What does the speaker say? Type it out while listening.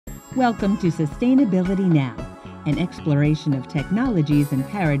Welcome to Sustainability Now, an exploration of technologies and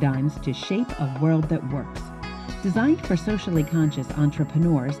paradigms to shape a world that works. Designed for socially conscious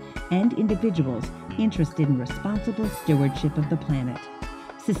entrepreneurs and individuals interested in responsible stewardship of the planet.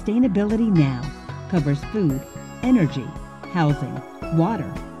 Sustainability Now covers food, energy, housing, water,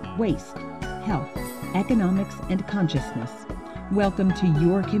 waste, health, economics, and consciousness. Welcome to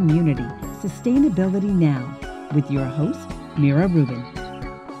your community, Sustainability Now, with your host, Mira Rubin.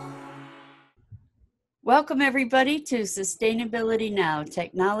 Welcome, everybody, to Sustainability Now,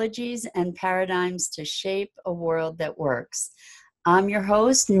 Technologies and Paradigms to Shape a World that Works. I'm your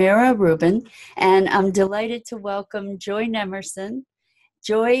host, Mira Rubin, and I'm delighted to welcome Joy Nemerson.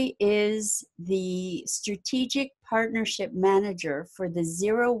 Joy is the Strategic Partnership Manager for the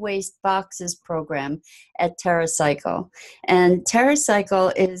Zero Waste Boxes program at TerraCycle. And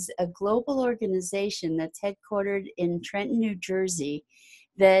TerraCycle is a global organization that's headquartered in Trenton, New Jersey,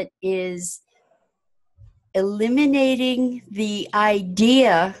 that is eliminating the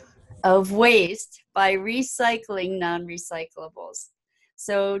idea of waste by recycling non-recyclables.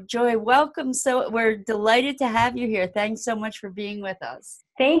 So Joy, welcome. So we're delighted to have you here. Thanks so much for being with us.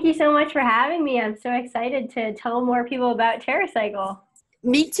 Thank you so much for having me. I'm so excited to tell more people about TerraCycle.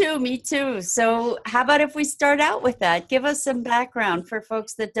 Me too. So how about if we start out with that? Give us some background for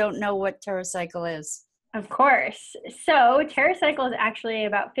folks that don't know what TerraCycle is. Of course. So TerraCycle is actually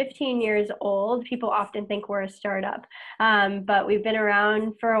about 15 years old. People often think we're a startup, but we've been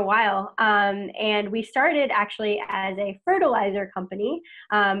around for a while. And we started actually as a fertilizer company.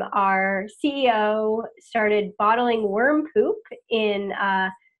 Our CEO started bottling worm poop in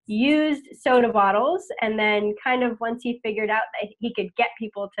used soda bottles, and then kind of once he figured out that he could get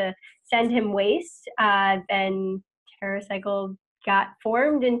people to send him waste, then TerraCycle got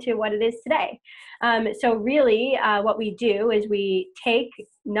formed into what it is today. So really what we do is we take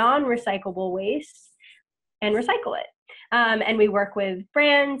non-recyclable waste and recycle it. And we work with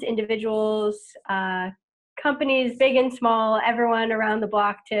brands, individuals, companies, big and small, everyone around the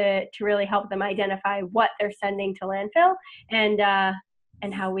block to really help them identify what they're sending to landfill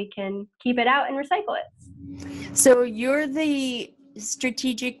and how we can keep it out and recycle it. So you're the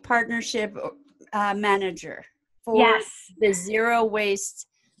strategic partnership manager for the Zero Waste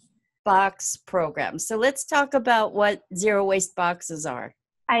Box program. So let's talk about what Zero Waste Boxes are.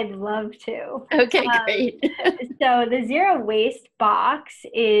 I'd love to. Okay, great. So the Zero Waste Box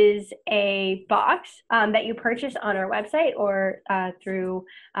is a box that you purchase on our website or through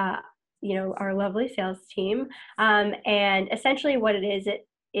our lovely sales team. And essentially what it is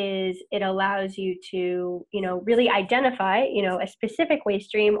it allows you to, really identify, a specific waste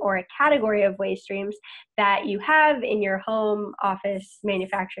stream or a category of waste streams that you have in your home, office,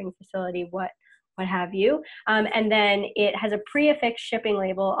 manufacturing facility, what have you. And then it has a pre-affixed shipping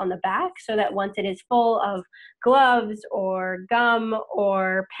label on the back so that once it is full of gloves or gum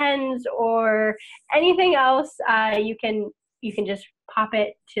or pens or anything else, you can just pop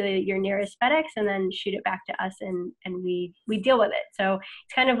it to your nearest FedEx and then shoot it back to us, and we deal with it. So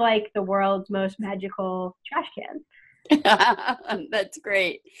it's kind of like the world's most magical trash can. That's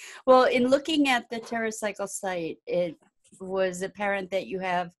great. Well, in looking at the TerraCycle site, it was apparent that you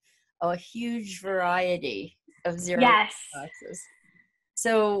have a huge variety of zero boxes.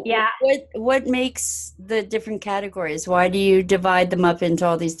 So what makes the different categories? Why do you divide them up into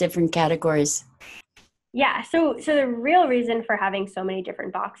all these different categories? Yeah, so the real reason for having so many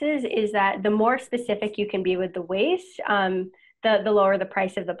different boxes is that the more specific you can be with the waste, the lower the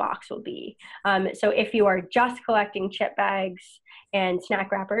price of the box will be. So if you are just collecting chip bags and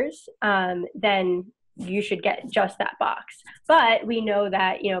snack wrappers, then you should get just that box. But we know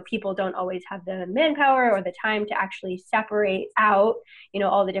that, people don't always have the manpower or the time to actually separate out,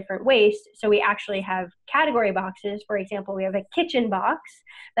 all the different waste. So we actually have category boxes. For example, we have a kitchen box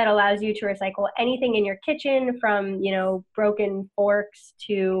that allows you to recycle anything in your kitchen from, broken forks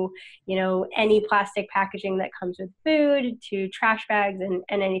to, any plastic packaging that comes with food to trash bags and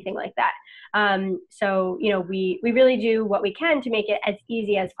anything like that. So, we really do what we can to make it as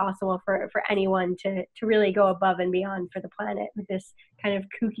easy as possible for anyone to really go above and beyond for the planet with this kind of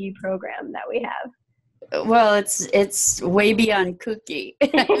kooky program that we have. Well, it's way beyond kooky.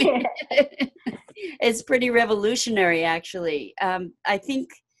 It's pretty revolutionary, actually. I think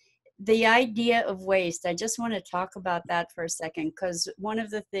the idea of waste, I just want to talk about that for a second, because one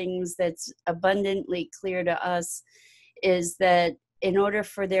of the things that's abundantly clear to us is that in order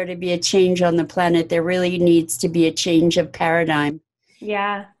for there to be a change on the planet, there really needs to be a change of paradigm.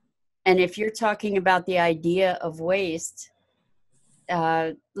 Yeah. And if you're talking about the idea of waste,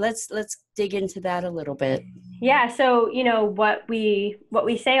 let's dig into that a little bit. Yeah, so what we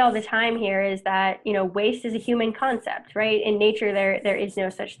say all the time here is that waste is a human concept, right? In nature, there is no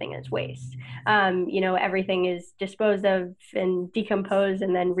such thing as waste. Everything is disposed of and decomposed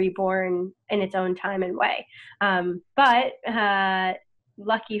and then reborn in its own time and way. But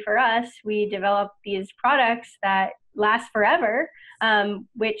lucky for us, we develop these products that last forever,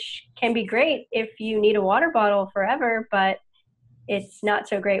 which can be great if you need a water bottle forever, but it's not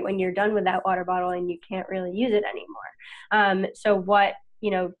so great when you're done with that water bottle and you can't really use it anymore. So what,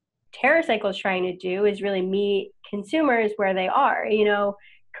 TerraCycle is trying to do is really meet consumers where they are.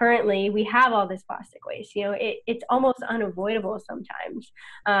 Currently we have all this plastic waste. It's almost unavoidable sometimes.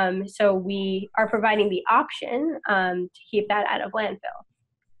 So we are providing the option to keep that out of landfill.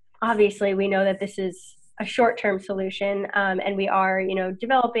 Obviously, we know that this is a short-term solution, and we are,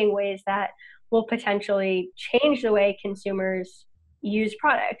 developing ways that will potentially change the way consumers use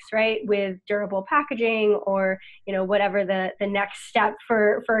products, right? With durable packaging or, whatever the next step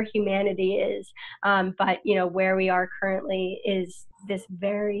for humanity is. But, where we are currently is this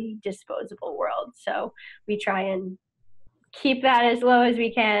very disposable world. So we try and keep that as low as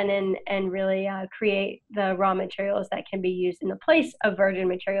we can and really create the raw materials that can be used in the place of virgin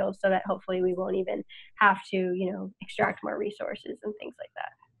materials so that hopefully we won't even have to, extract more resources and things like that.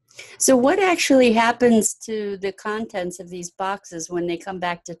 So what actually happens to the contents of these boxes when they come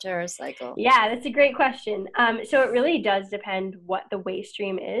back to TerraCycle? Yeah, that's a great question. So it really does depend what the waste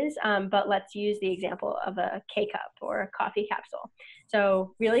stream is, but let's use the example of a K-cup or a coffee capsule.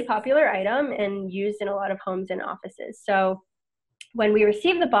 So really popular item and used in a lot of homes and offices. So when we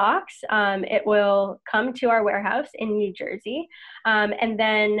receive the box, it will come to our warehouse in New Jersey. And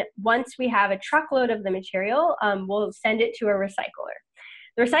then once we have a truckload of the material, we'll send it to a recycler.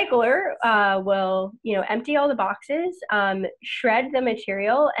 The recycler will, empty all the boxes, shred the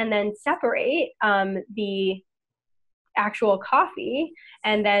material, and then separate the actual coffee.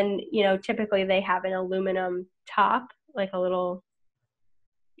 And then, typically they have an aluminum top, like a little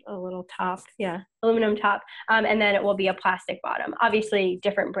top, aluminum top, and then it will be a plastic bottom. Obviously,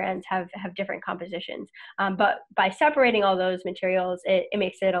 different brands have different compositions, but by separating all those materials, it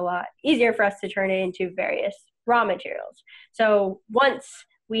makes it a lot easier for us to turn it into various raw materials. So once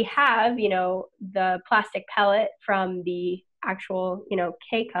we have, the plastic pellet from the actual,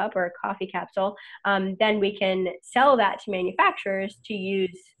 K-cup or coffee capsule, then we can sell that to manufacturers to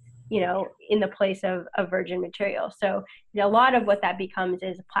use, in the place of virgin material. So a lot of what that becomes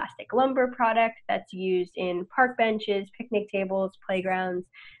is a plastic lumber product that's used in park benches, picnic tables, playgrounds,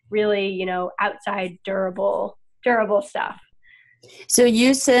 really, outside durable stuff. So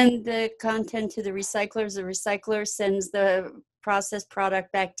you send the content to the recyclers. The recycler sends the processed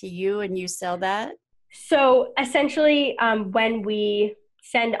product back to you and you sell that? So essentially, when we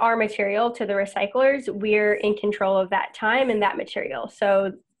send our material to the recyclers, we're in control of that time and that material.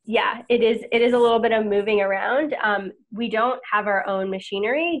 So yeah, it is a little bit of moving around. We don't have our own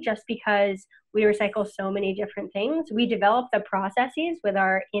machinery just because we recycle so many different things. We develop the processes with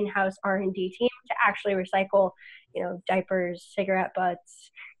our in-house R&D team to actually recycle, diapers, cigarette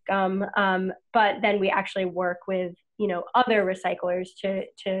butts, gum. But then we actually work with, other recyclers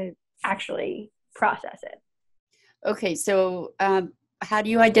to actually process it. Okay, so how do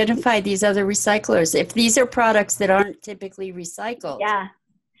you identify these other recyclers if these are products that aren't typically recycled? Yeah,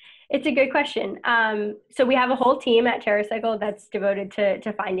 it's a good question. So we have a whole team at TerraCycle that's devoted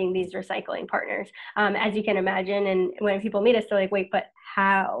to finding these recycling partners. As you can imagine, and when people meet us, they're like, wait, but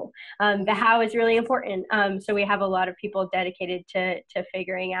how? The how is really important. So we have a lot of people dedicated to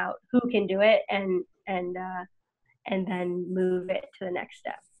figuring out who can do it and then move it to the next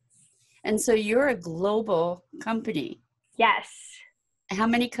step. And so you're a global company. Yes. How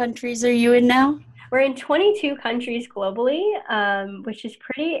many countries are you in now? We're in 22 countries globally, which is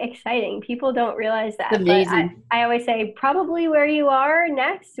pretty exciting. People don't realize that. Amazing. But I always say probably where you are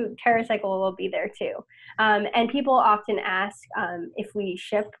next, TerraCycle will be there too. And people often ask if we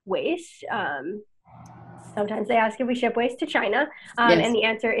ship waste. Sometimes they ask if we ship waste to China, Yes. and the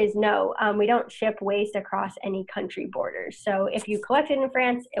answer is no. We don't ship waste across any country borders. So if you collect it in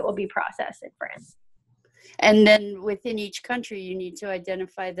France, it will be processed in France. And then within each country, you need to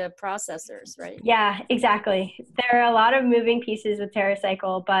identify the processors, right? Yeah, exactly. There are a lot of moving pieces with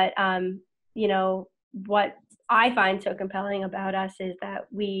TerraCycle, but what I find so compelling about us is that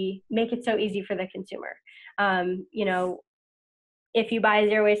we make it so easy for the consumer. If you buy a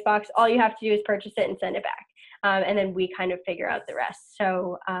zero waste box, all you have to do is purchase it and send it back. And then we kind of figure out the rest.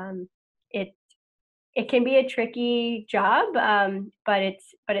 So it can be a tricky job, but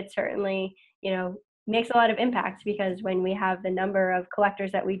it's certainly, makes a lot of impact, because when we have the number of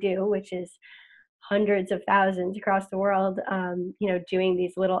collectors that we do, which is hundreds of thousands across the world, doing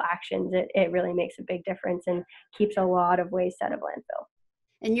these little actions, it really makes a big difference and keeps a lot of waste out of landfill.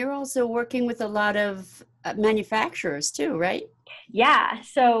 And you're also working with a lot of manufacturers too, right? Yeah,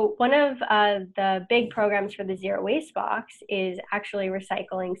 so one of the big programs for the Zero Waste Box is actually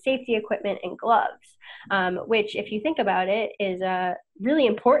recycling safety equipment and gloves, which, if you think about it, is a really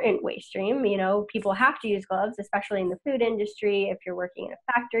important waste stream. People have to use gloves, especially in the food industry, if you're working in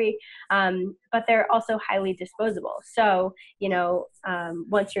a factory, but they're also highly disposable. So,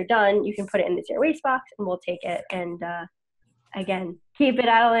 once you're done, you can put it in the Zero Waste Box and we'll take it and, again, keep it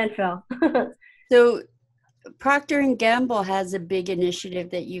out of landfill. So Procter and Gamble has a big initiative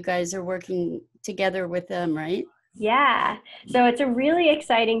that you guys are working together with them, right? Yeah, so it's a really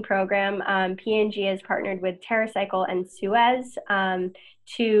exciting program. P&G has partnered with TerraCycle and Suez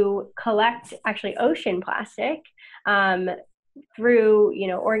to collect actually ocean plastic through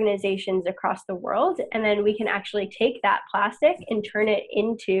organizations across the world, and then we can actually take that plastic and turn it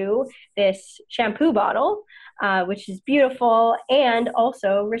into this shampoo bottle, which is beautiful and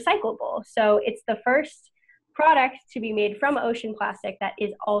also recyclable. So it's the first product to be made from ocean plastic that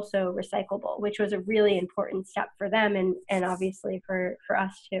is also recyclable, which was a really important step for them and obviously for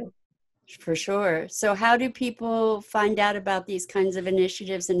us too. For sure. So how do people find out about these kinds of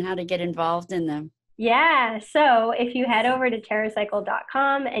initiatives and how to get involved in them? Yeah, so if you head over to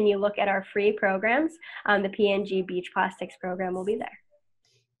TerraCycle.com and you look at our free programs, the PNG Beach Plastics program will be there.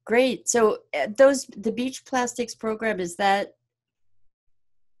 Great. So the Beach Plastics program, is that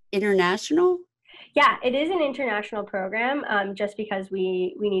international? Yeah, it is an international program, just because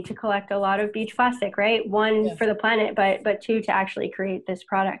we need to collect a lot of beach plastic, right? One, for the planet, but two, to actually create this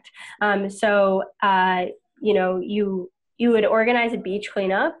product. You would organize a beach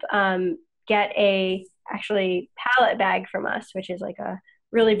cleanup, get a actually pallet bag from us, which is like a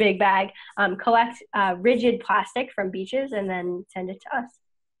really big bag, collect rigid plastic from beaches, and then send it to us.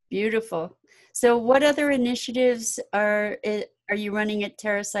 Beautiful. So what other initiatives are you running at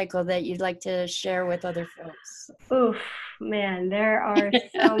TerraCycle that you'd like to share with other folks? Oof, man, there are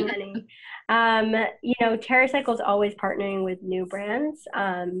so many. TerraCycle is always partnering with new brands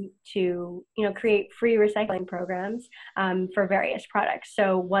to, create free recycling programs for various products.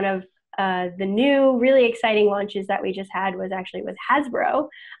 So one of the new really exciting launches that we just had was actually with Hasbro.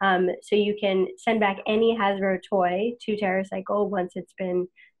 So you can send back any Hasbro toy to TerraCycle once it's been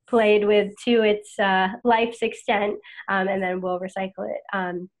played with to its life's extent, and then we'll recycle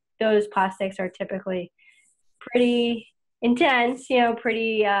it. Those plastics are typically pretty intense,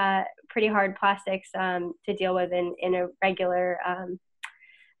 pretty hard plastics to deal with in a regular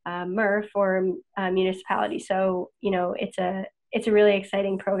MRF or municipality. So, it's a really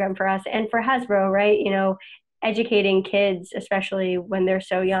exciting program for us and for Hasbro, right? Educating kids, especially when they're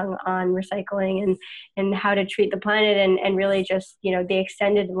so young, on recycling and how to treat the planet and really just, the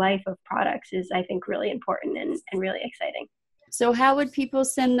extended life of products is, I think, really important and really exciting. So how would people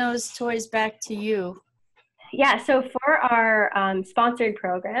send those toys back to you? Yeah, so for our sponsored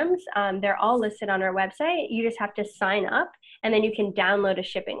programs, they're all listed on our website. You just have to sign up, and then you can download a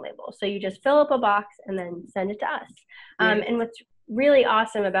shipping label. So you just fill up a box and then send it to us. And what's really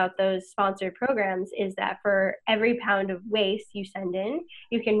awesome about those sponsored programs is that for every pound of waste you send in,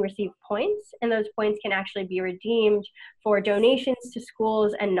 you can receive points, and those points can actually be redeemed for donations to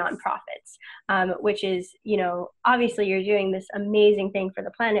schools and nonprofits, which is, obviously you're doing this amazing thing for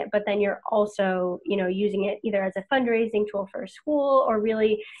the planet, but then you're also, using it either as a fundraising tool for a school or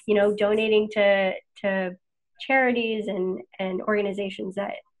really, donating to charities and organizations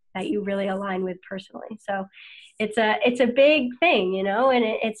that you really align with personally. So it's a big thing, and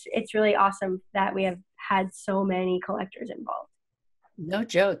it's really awesome that we have had so many collectors involved. No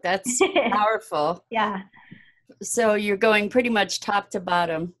joke. That's powerful. Yeah. So you're going pretty much top to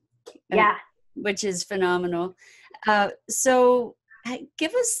bottom. Yeah. Which is phenomenal. So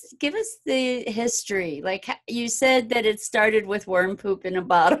give us the history. Like you said that it started with worm poop in a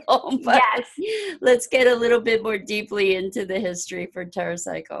bottle. But yes. Let's get a little bit more deeply into the history for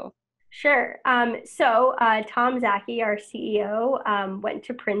TerraCycle. Sure. So Tom Zaki, our CEO, went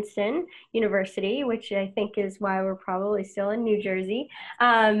to Princeton University, which I think is why we're probably still in New Jersey,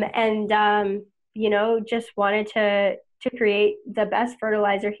 and just wanted to create the best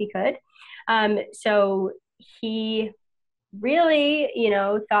fertilizer he could. So he really,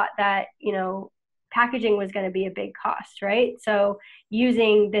 thought that, packaging was going to be a big cost, right? So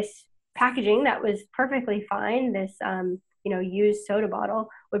using this packaging that was perfectly fine, this used soda bottle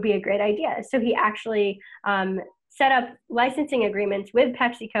would be a great idea. So he actually set up licensing agreements with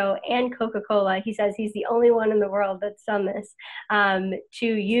PepsiCo and Coca-Cola. He says he's the only one in the world that's done this, to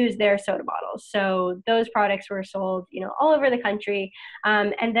use their soda bottles. So those products were sold, all over the country.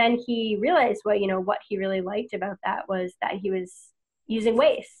 And then he realized what he really liked about that was that he was using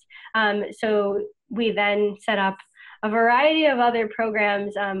waste. So we then set up a variety of other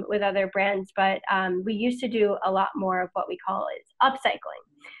programs with other brands, but we used to do a lot more of what we call is upcycling.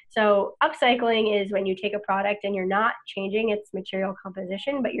 So upcycling is when you take a product and you're not changing its material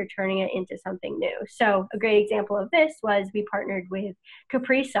composition, but you're turning it into something new. So a great example of this was we partnered with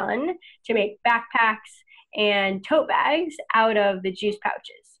Capri Sun to make backpacks and tote bags out of the juice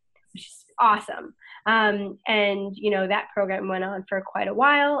pouches, which is awesome. And, that program went on for quite a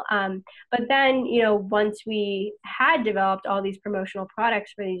while. But then, once we had developed all these promotional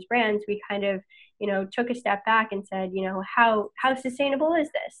products for these brands, we kind of, took a step back and said, how sustainable is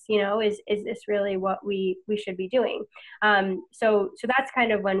this? Is this really what we should be doing? So that's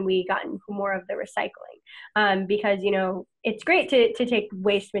kind of when we got into more of the recycling, because, it's great to take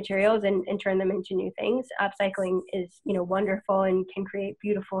waste materials and turn them into new things. Upcycling is, wonderful and can create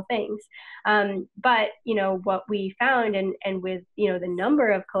beautiful things. But, what we found and with, the number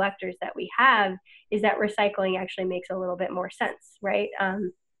of collectors that we have is that recycling actually makes a little bit more sense, right?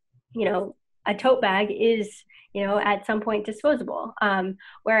 A tote bag is, at some point disposable.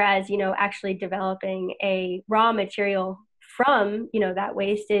 Whereas, actually developing a raw material from, that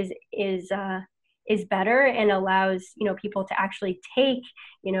waste is better and allows, people to actually take,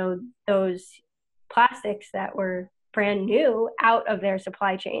 those plastics that were brand new out of their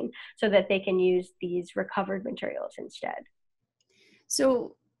supply chain so that they can use these recovered materials instead.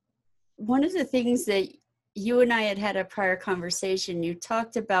 So one of the things that you and I had a prior conversation, you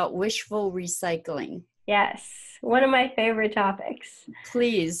talked about wishful recycling. Yes, one of my favorite topics.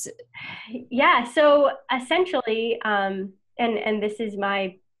 Please. Yeah, so essentially, and this is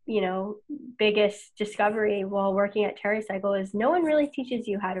my, biggest discovery while working at TerraCycle is no one really teaches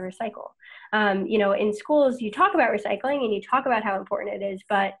you how to recycle. In schools, you talk about recycling and you talk about how important it is,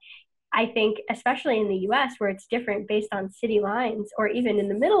 but I think, especially in the US, where it's different based on city lines, or even in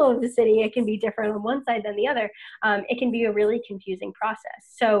the middle of the city, it can be different on one side than the other. It can be a really confusing process.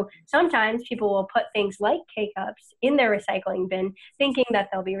 So sometimes people will put things like K-cups in their recycling bin, thinking that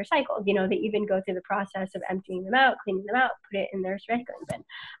they'll be recycled. They even go through the process of emptying them out, cleaning them out, put it in their recycling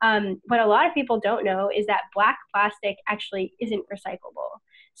bin. What a lot of people don't know is that black plastic actually isn't recyclable.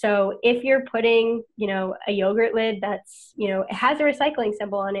 So if you're putting, a yogurt lid that's, it has a recycling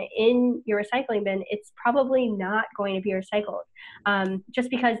symbol on it in your recycling bin, it's probably not going to be recycled. Just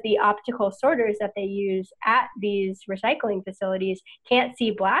because the optical sorters that they use at these recycling facilities can't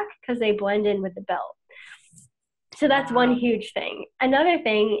see black because they blend in with the belt. So that's one huge thing. Another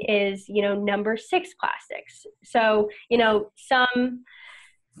thing is, number 6 plastics. So,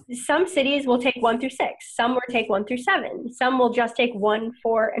 some cities will take 1 through 6. Some will take 1 through 7. Some will just take 1,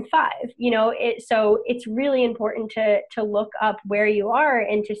 4, and 5. So it's really important to look up where you are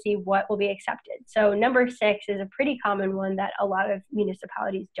and to see what will be accepted. So number 6 is a pretty common one that a lot of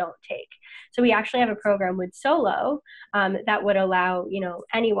municipalities don't take. So we actually have a program with Solo that would allow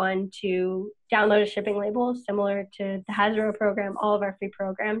anyone to download a shipping label similar to the Hasbro program, all of our free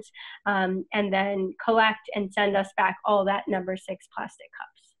programs, and then collect and send us back all that number 6 plastic cups.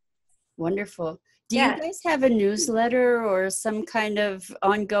 Wonderful. Do you guys have a newsletter or some kind of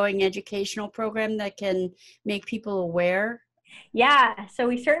ongoing educational program that can make people aware? Yeah, so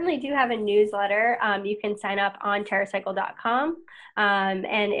we certainly do have a newsletter. You can sign up on TerraCycle.com,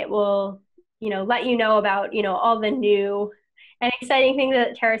 and it will, let you know about, all the new and exciting things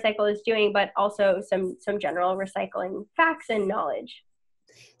that TerraCycle is doing, but also some general recycling facts and knowledge.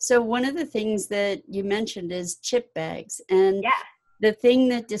 So one of the things that you mentioned is chip bags, and the thing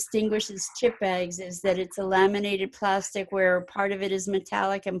that distinguishes chip bags is that it's a laminated plastic where part of it is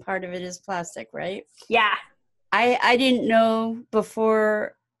metallic and part of it is plastic, right? Yeah. I didn't know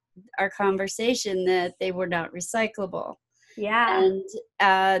before our conversation that they were not recyclable. Yeah.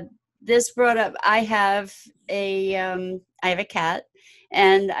 And this brought up, I have a cat,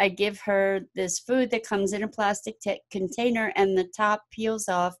 and I give her this food that comes in a plastic container, and the top peels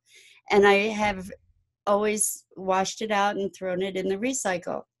off, and I have always washed it out and thrown it in the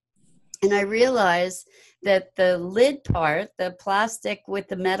recycle. And I realized that the lid part, the plastic with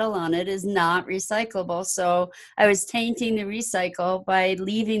the metal on it, is not recyclable. So I was tainting the recycle by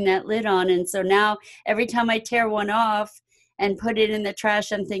leaving that lid on. And so now every time I tear one off and put it in the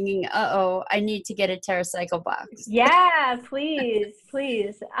trash, I'm thinking, uh-oh, I need to get a TerraCycle box. Yeah, please,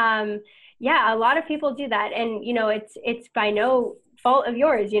 please. Yeah, a lot of people do that. And, it's by no fault of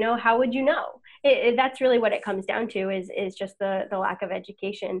yours. How would you know? that's really what it comes down to is just the lack of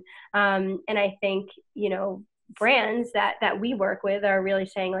education. And I think, brands that we work with are really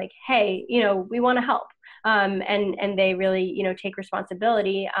saying like, hey, we want to help. And they really, take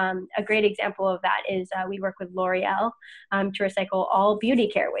responsibility. A great example of that is we work with L'Oreal to recycle all beauty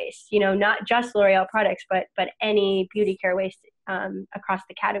care waste, not just L'Oreal products, but any beauty care waste across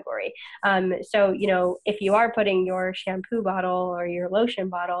the category. So, if you are putting your shampoo bottle or your lotion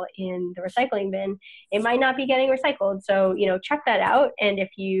bottle in the recycling bin, it might not be getting recycled. So, check that out. And if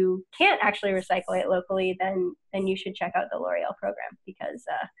you can't actually recycle it locally, then you should check out the L'Oreal program, because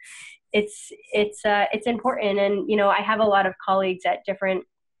it's important. And, I have a lot of colleagues at different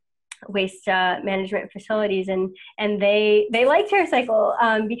waste management facilities, and they like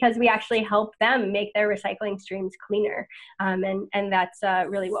TerraCycle because we actually help them make their recycling streams cleaner. And that's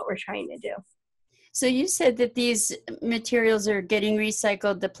really what we're trying to do. So you said that these materials are getting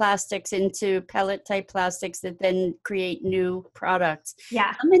recycled, the plastics, into pellet type plastics that then create new products.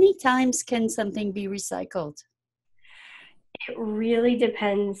 Yeah. How many times can something be recycled? It really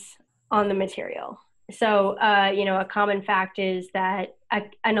depends on the material. So, a common fact is that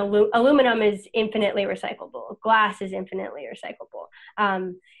aluminum is infinitely recyclable. Glass is infinitely recyclable.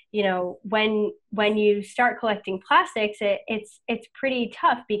 When you start collecting plastics, it's pretty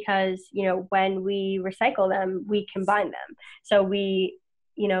tough because, when we recycle them, we combine them. So we,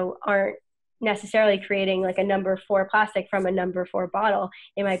 aren't necessarily creating like a number 4 plastic from a number 4 bottle.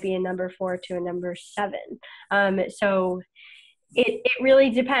 It might be a number 4 to a number 7. So it really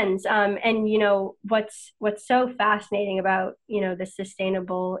depends. And, what's so fascinating about, the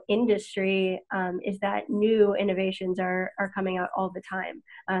sustainable industry is that new innovations are coming out all the time.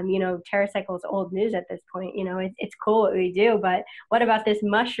 TerraCycle is old news at this point. It's cool what we do, but what about this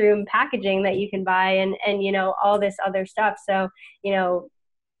mushroom packaging that you can buy and all this other stuff? So,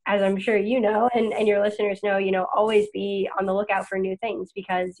 as I'm sure and your listeners know, always be on the lookout for new things,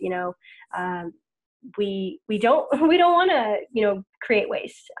 because, we don't want to create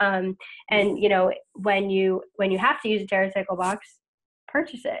waste, and when you have to use a TerraCycle box,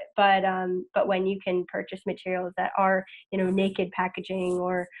 purchase it, but when you can purchase materials that are naked packaging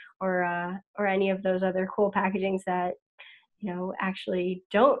or any of those other cool packagings that actually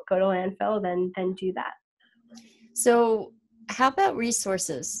don't go to landfill, then do that. So how about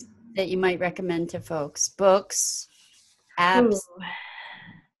resources that you might recommend to folks? Books, apps? Ooh.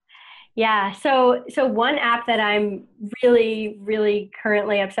 Yeah. So one app that I'm really, really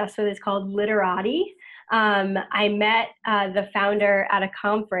currently obsessed with is called Literati. I met the founder at a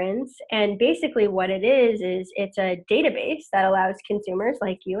conference, and basically what it is it's a database that allows consumers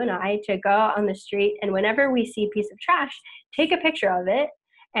like you and I to go out on the street, and whenever we see a piece of trash, take a picture of it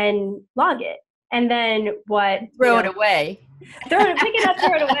and log it. And then throw it away. Pick it up,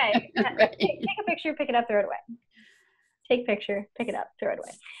 throw it away. Right. Take a picture, pick it up, throw it away. Take picture, pick it up, throw it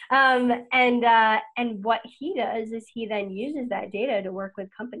away. And what he does is he then uses that data to work with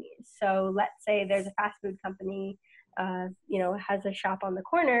companies. So let's say there's a fast food company, has a shop on the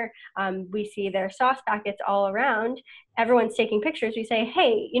corner. We see their sauce packets all around. Everyone's taking pictures. We say,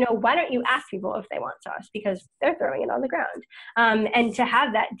 hey, why don't you ask people if they want sauce, because they're throwing it on the ground. And to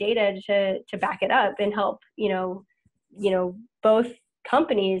have that data to back it up and help, both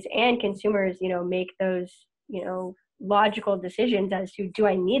companies and consumers, make those, logical decisions as to, do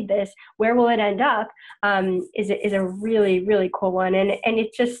I need this? Where will it end up? Is a really, really cool one. And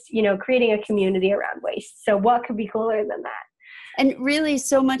it's just, creating a community around waste. So what could be cooler than that? And really,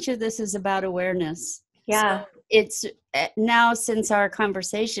 so much of this is about awareness. Yeah. So it's now, since our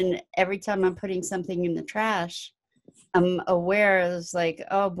conversation, every time I'm putting something in the trash, I'm aware. It's like,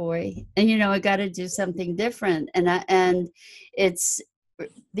 oh boy, and I got to do something different. And it's,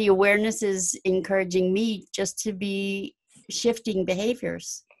 the awareness is encouraging me just to be shifting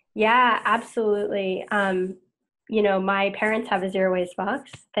behaviors. Yeah, absolutely. My parents have a zero waste box.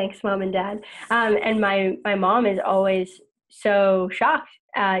 Thanks, Mom and Dad. And my mom is always so shocked,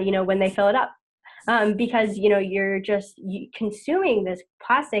 when they fill it up. Because, you're just consuming this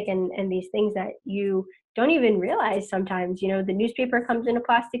plastic and these things that you don't even realize sometimes. The newspaper comes in a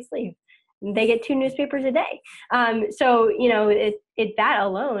plastic sleeve. They get 2 newspapers a day. So, that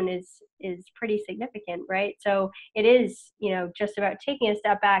alone is pretty significant, right? So it is, just about taking a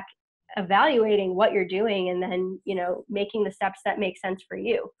step back, evaluating what you're doing, and then, making the steps that make sense for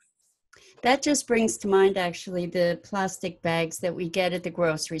you. That just brings to mind, actually, the plastic bags that we get at the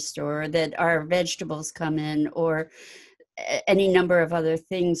grocery store that our vegetables come in, or any number of other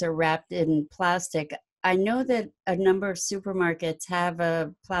things are wrapped in plastic. I know that a number of supermarkets have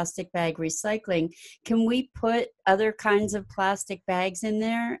a plastic bag recycling. Can we put other kinds of plastic bags in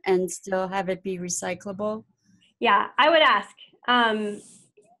there and still have it be recyclable? Yeah, I would ask. I'm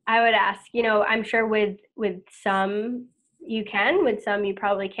sure with some you can, with some you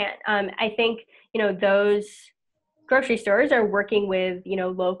probably can't. I think, those grocery stores are working with,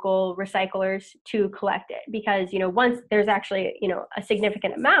 local recyclers to collect it, because, once there's actually, a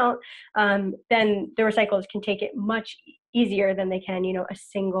significant amount, then the recyclers can take it much easier than they can, a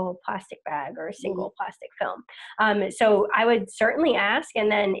single plastic bag or a single plastic film. So I would certainly ask,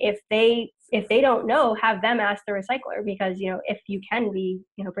 and then if they don't know, have them ask the recycler, because, if you can be,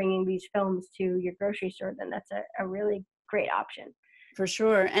 bringing these films to your grocery store, then that's a really great option. For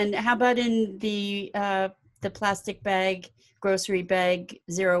sure. And how about in the plastic bag, grocery bag,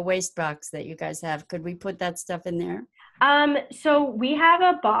 zero waste box that you guys have? Could we put that stuff in there? So we have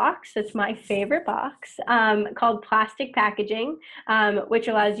a box, that's my favorite box, called plastic packaging, which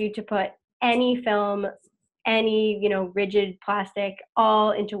allows you to put any film, any, rigid plastic,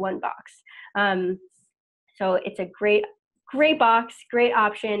 all into one box. So it's a great box, great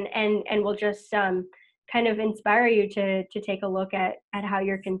option, and will just kind of inspire you to take a look at how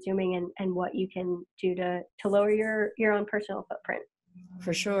you're consuming, and what you can do to lower your own personal footprint.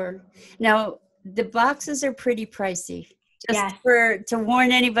 For sure. Now, the boxes are pretty pricey. Just Yes. to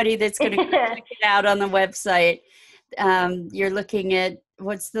warn anybody that's going to check it out on the website, you're looking at,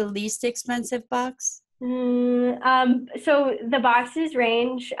 what's the least expensive box? So the boxes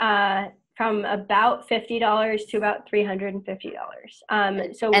range from about $50 to about $350.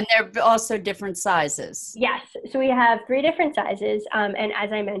 And they're also different sizes. Yes. So we have 3 different sizes. And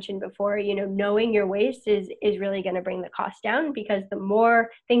as I mentioned before, knowing your waste is really going to bring the cost down, because the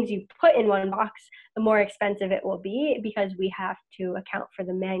more things you put in one box, the more expensive it will be, because we have to account for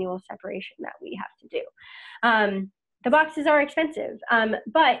the manual separation that we have to do. The boxes are expensive.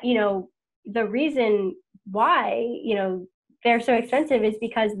 But, the reason why, they're so expensive is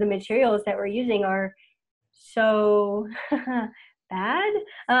because the materials that we're using are so bad.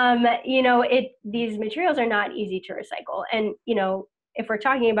 These materials are not easy to recycle. And, if we're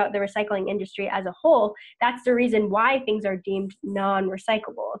talking about the recycling industry as a whole, that's the reason why things are deemed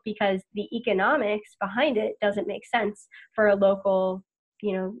non-recyclable, because the economics behind it doesn't make sense for a local,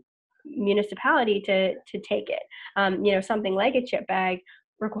 municipality to take it. Something like a chip bag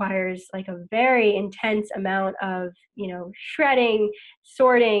requires like a very intense amount of, shredding,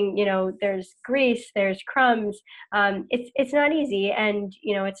 sorting, there's grease, there's crumbs. It's not easy, and,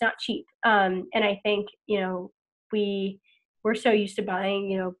 it's not cheap. And I think, we're so used to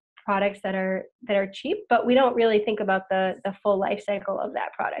buying, products that are cheap, but we don't really think about the full life cycle of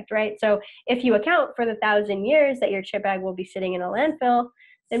that product, right? So if you account for the 1,000 years that your chip bag will be sitting in a landfill,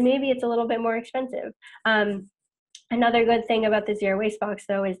 then maybe it's a little bit more expensive. Another good thing about the zero waste box,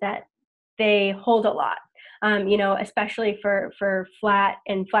 though, is that they hold a lot. Especially for flat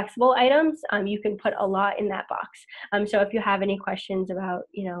and flexible items, you can put a lot in that box. So if you have any questions about,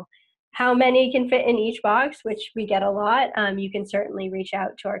 how many can fit in each box, which we get a lot, you can certainly reach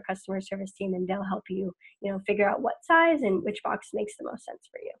out to our customer service team, and they'll help you, figure out what size and which box makes the most sense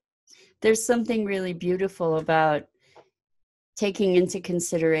for you. There's something really beautiful about taking into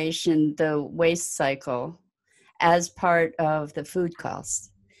consideration the waste cycle as part of the food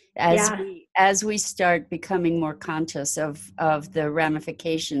cost. As we start becoming more conscious of the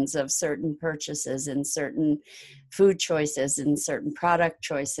ramifications of certain purchases and certain food choices and certain product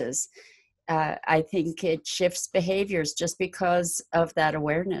choices, I think it shifts behaviors just because of that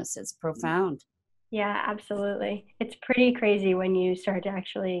awareness. It's profound. Yeah, absolutely. It's pretty crazy when you start to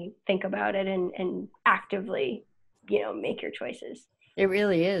actually think about it and actively, make your choices. It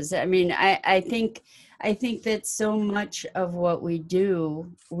really is. I mean, I think that so much of what we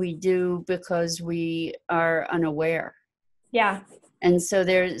do because we are unaware. Yeah. And so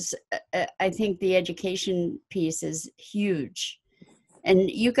I think the education piece is huge.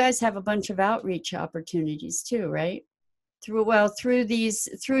 And you guys have a bunch of outreach opportunities too, right? Through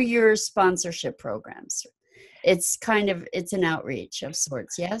your sponsorship programs. It's an outreach of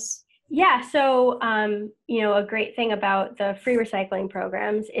sorts, yes? Yeah, so, a great thing about the free recycling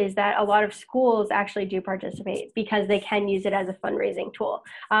programs is that a lot of schools actually do participate, because they can use it as a fundraising tool,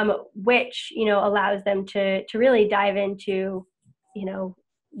 which, allows them to really dive into,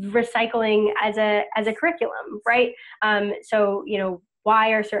 recycling as a curriculum, right? So, why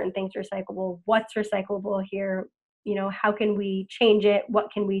are certain things recyclable? What's recyclable here? How can we change it? What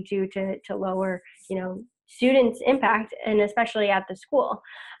can we do to lower, students' impact, and especially at the school.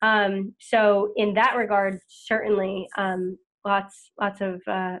 So in that regard, certainly, lots of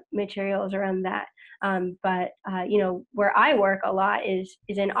materials around that. But where I work a lot is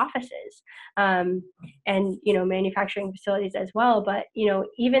in offices, and manufacturing facilities as well. But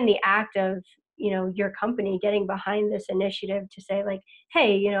even the act of your company getting behind this initiative to say, like,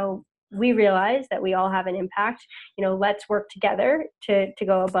 hey, we realize that we all have an impact. Let's work together to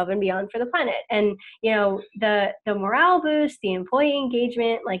go above and beyond for the planet. And the morale boost, the employee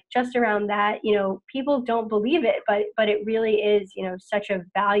engagement, like just around that, people don't believe it, but it really is such a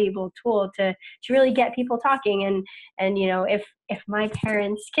valuable tool to really get people talking. And if my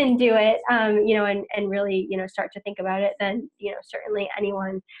parents can do it, and really start to think about it, then certainly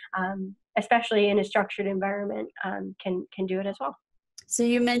anyone, especially in a structured environment, can do it as well. So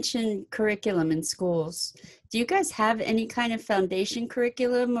you mentioned curriculum in schools. Do you guys have any kind of foundation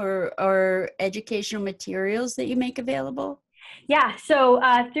curriculum or educational materials that you make available? Yeah, so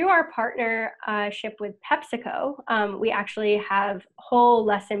through our partnership with PepsiCo, we actually have whole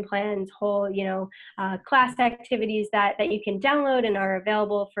lesson plans, whole class activities that you can download and are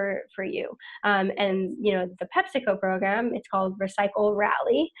available for you. And the PepsiCo program, it's called Recycle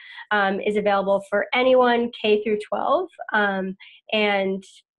Rally, is available for anyone K through 12, and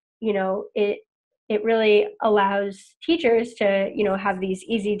it really allows teachers to have these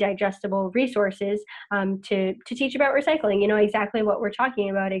easy digestible resources to teach about recycling, exactly what we're talking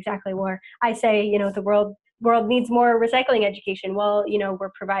about, exactly where I say the world needs more recycling education. Well,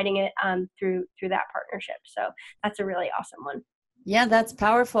 we're providing it through that partnership, so that's a really awesome one. Yeah, that's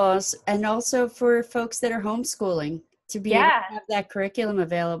powerful. And also for folks that are homeschooling, to be able to have that curriculum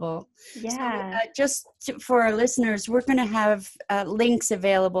available. Yeah. So for our listeners, we're going to have links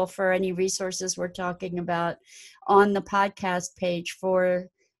available for any resources we're talking about on the podcast page for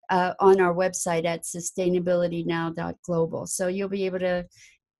on our website at sustainabilitynow.global. So you'll be able to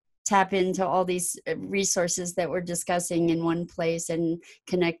tap into all these resources that we're discussing in one place and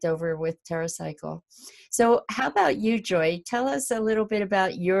connect over with TerraCycle. So how about you, Joy? Tell us a little bit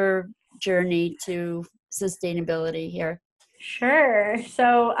about your journey to sustainability here. Sure.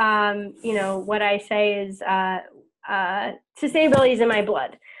 So, what I say is sustainability is in my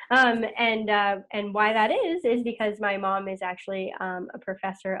blood. And why that is because my mom is actually a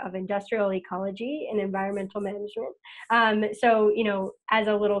professor of industrial ecology and environmental management. So, as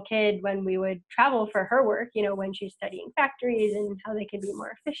a little kid, when we would travel for her work, when she's studying factories and how they can be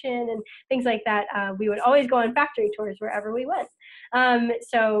more efficient and things like that, we would always go on factory tours wherever we went.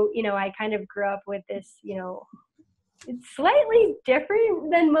 So, I kind of grew up with this, it's slightly different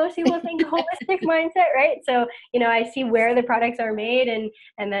than most people think holistic mindset, right? So, I see where the products are made and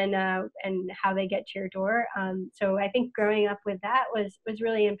then and how they get to your door. So I think growing up with that was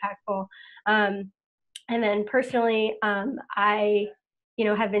really impactful. And then personally, I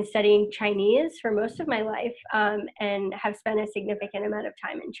have been studying Chinese for most of my life, and have spent a significant amount of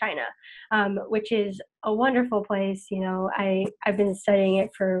time in China, which is a wonderful place. I've been studying it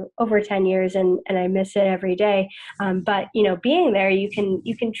for over 10 years and I miss it every day. But, being there, you can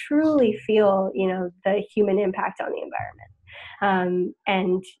truly feel, the human impact on the environment.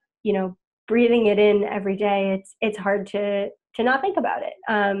 And, breathing it in every day, it's hard to not think about it.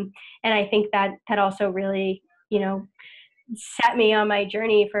 And I think that also really, set me on my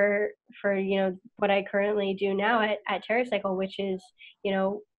journey for what I currently do now at TerraCycle, which is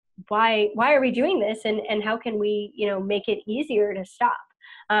why are we doing this, and how can we make it easier to stop.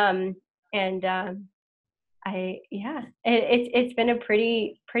 It's been a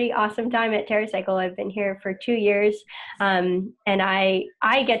pretty awesome time at TerraCycle. I've been here for 2 years, and I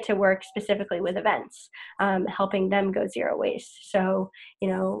get to work specifically with events, helping them go zero waste. So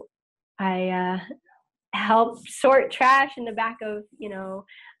I help sort trash in the back of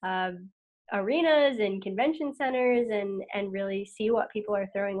arenas and convention centers, and really see what people are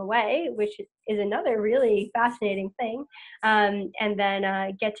throwing away, which is another really fascinating thing. And then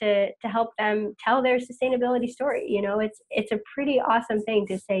get to help them tell their sustainability story. It's a pretty awesome thing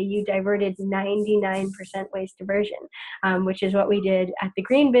to say you diverted 99% waste diversion, which is what we did at the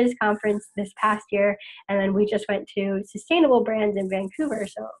Green Biz conference this past year. And then we just went to Sustainable Brands in Vancouver.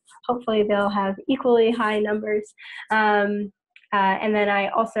 So hopefully they'll have equally high numbers. And then I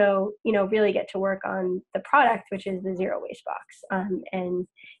also, really get to work on the product, which is the zero waste box, and,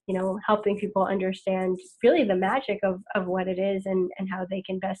 helping people understand really the magic of what it is and how they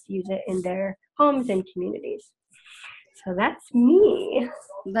can best use it in their homes and communities. So that's me.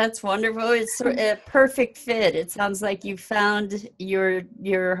 That's wonderful. It's a perfect fit. It sounds like you found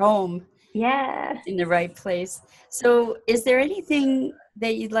your home. Yeah. In the right place. So is there anything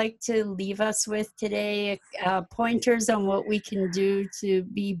that you'd like to leave us with today? Pointers on what we can do to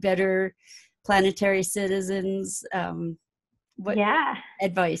be better planetary citizens? What Yeah.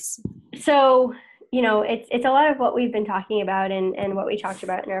 advice? So, it's a lot of what we've been talking about and what we talked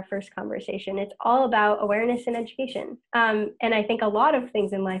about in our first conversation. It's all about awareness and education. And I think a lot of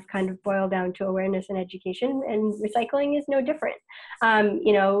things in life kind of boil down to awareness and education, and recycling is no different.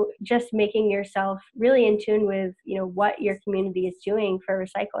 Just making yourself really in tune with, what your community is doing for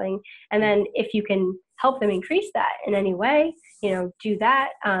recycling. And then if you can help them increase that in any way, do that.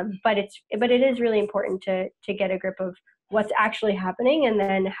 But it is really important to get a grip of what's actually happening, and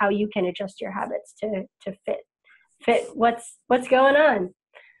then how you can adjust your habits to fit what's going on.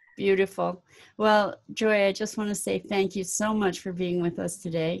 Beautiful. Well, Joy, I just want to say thank you so much for being with us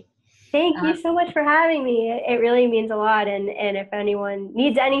today. Thank you so much for having me. It really means a lot. And if anyone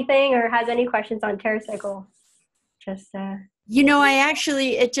needs anything or has any questions on TerraCycle, just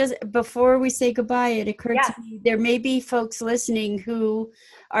before we say goodbye, it occurred Yes. to me there may be folks listening who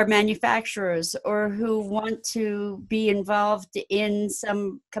are manufacturers or who want to be involved in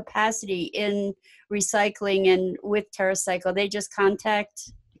some capacity in recycling and with TerraCycle. They just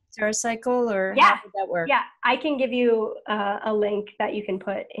contact TerraCycle, or how would that work? Yeah, I can give you a link that you can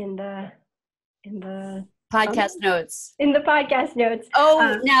put in the podcast notes. In the podcast notes.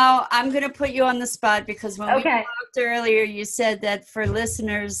 Now I'm going to put you on the spot, because when we Okay. talked earlier, you said that for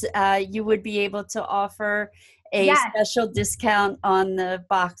listeners, you would be able to offer a special discount on the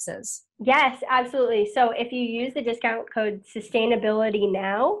boxes. Yes, absolutely. So if you use the discount code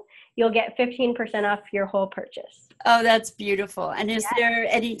SUSTAINABILITYNOW, you'll get 15% off your whole purchase. Oh, that's beautiful. And is there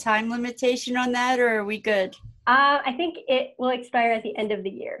any time limitation on that, or are we good? I think it will expire at the end of the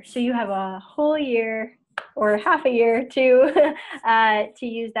year. So you have a whole year or half a year to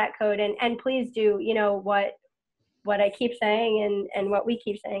use that code. And please do, what I keep saying and what we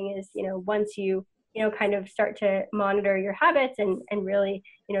keep saying is, once you, kind of start to monitor your habits and really,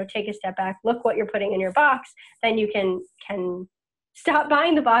 take a step back, look what you're putting in your box, then you can stop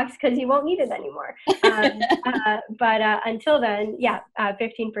buying the box, because you won't need it anymore. But until then,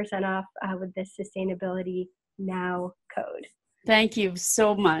 15% off with this Sustainability Now code. Thank you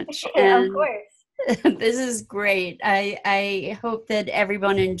so much. Of course. This is great. I hope that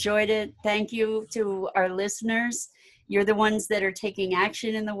everyone enjoyed it. Thank you to our listeners. You're the ones that are taking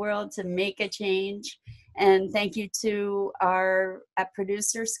action in the world to make a change. And thank you to our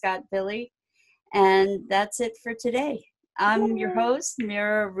producer, Scott Billy. And that's it for today. I'm your host,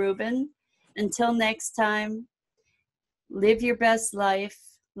 Mira Rubin. Until next time, live your best life,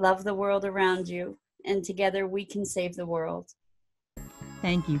 love the world around you, and together we can save the world.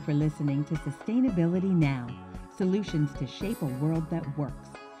 Thank you for listening to Sustainability Now, solutions to shape a world that works.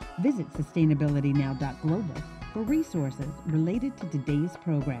 Visit sustainabilitynow.global for resources related to today's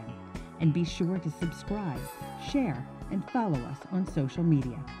program. And be sure to subscribe, share, and follow us on social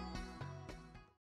media.